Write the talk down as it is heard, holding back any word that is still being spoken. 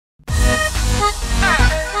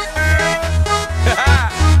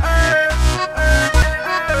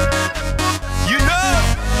You know,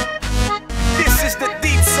 this is the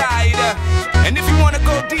deep side. And if you wanna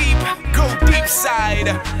go deep side.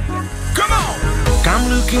 Come on! Come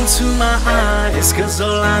look into my eyes, cause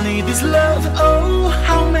all I need is love. Oh,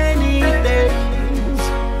 how many days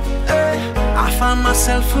I found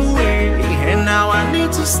myself away, and now I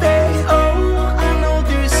need to stay. Oh, I know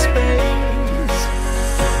this space.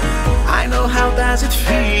 I know how does it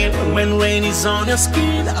feel when rain is on your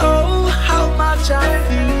skin. Oh, how much I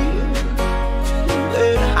feel.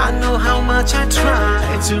 I know how much I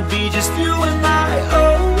try to be just you and I.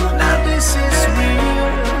 Oh, now this is real.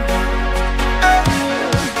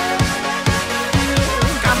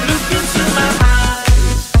 Come look into my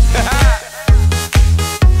eyes.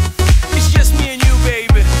 It's just me and you,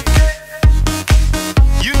 baby.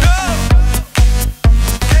 You know.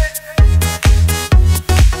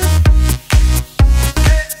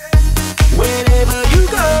 Wherever you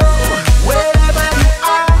go, wherever you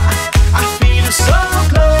are, I feel you so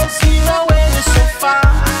close, even when you're so far.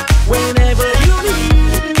 Whenever you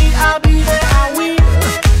need me, I'll be there, I will.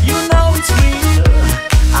 You know it's real,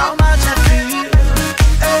 how much I feel.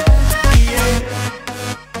 Yeah.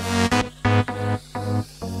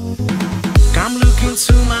 Come look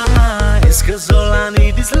into my eyes, cause all I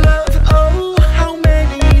need is love. Oh, how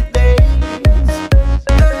many days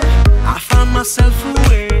I found myself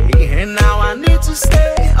away, and now I need to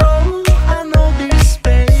stay. Oh, I know this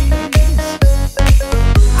space.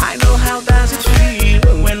 I know how does it feel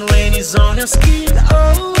when rain is on your skin.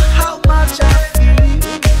 Oh, how much I feel.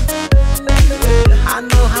 I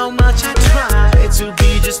know how much I try to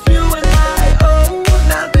be just you and I. Oh,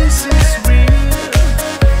 now this is real.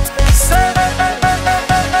 So,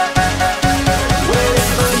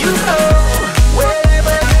 wherever you go,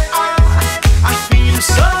 wherever you are, I feel you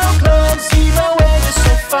so close, even when you're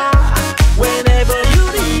so far. Whenever you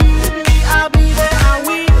need me, I'll be there, I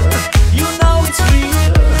will. You know it's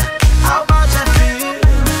real, how much I feel.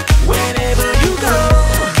 Whenever you go,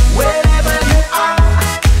 wherever you are,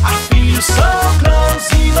 I feel you so close,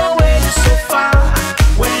 even when you're so far.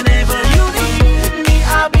 Whenever you need me,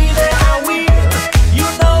 I'll be there, I will. You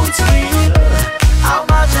know it's real, how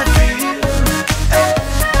much I feel.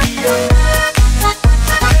 Yeah.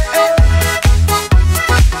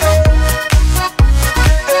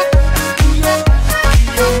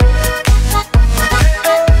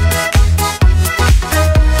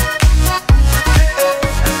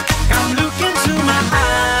 Come look into my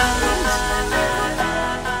eyes.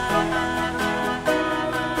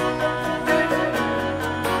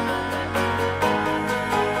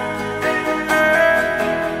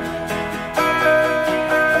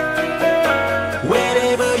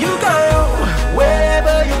 Wherever you go,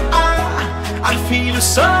 wherever you are, I feel you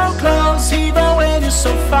so close, even when you're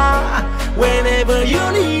so far. Whenever you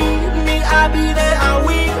need me, I'll be there, I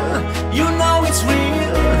will. You know it's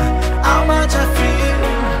real, how much I feel.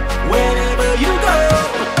 Wherever you go,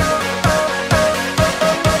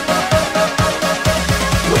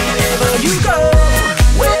 wherever you go,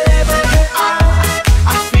 wherever you are,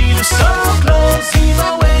 I feel you so close,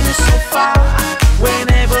 even when you're so far.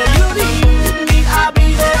 Whenever you need me, I'll be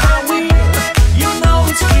there, I will. You know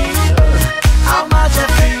it's real, how much I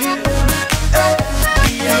feel.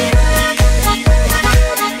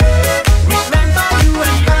 Remember you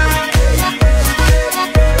and I.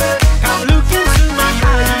 Come look into my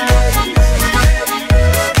eyes.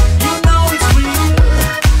 You know it's real,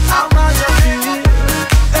 how much I feel.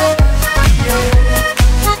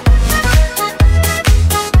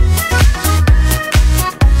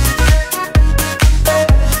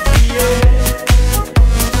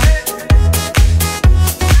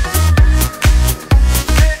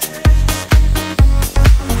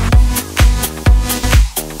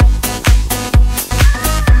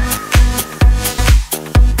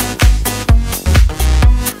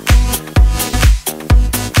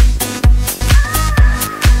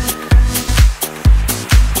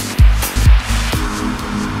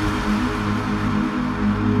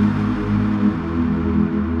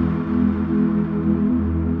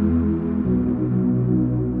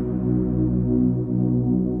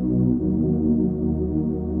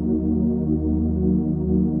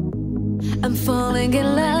 I'm falling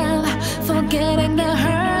in love, forgetting the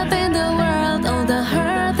hurt in the world, all the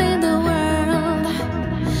hurt in the world.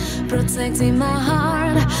 Protecting my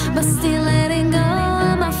heart, but still letting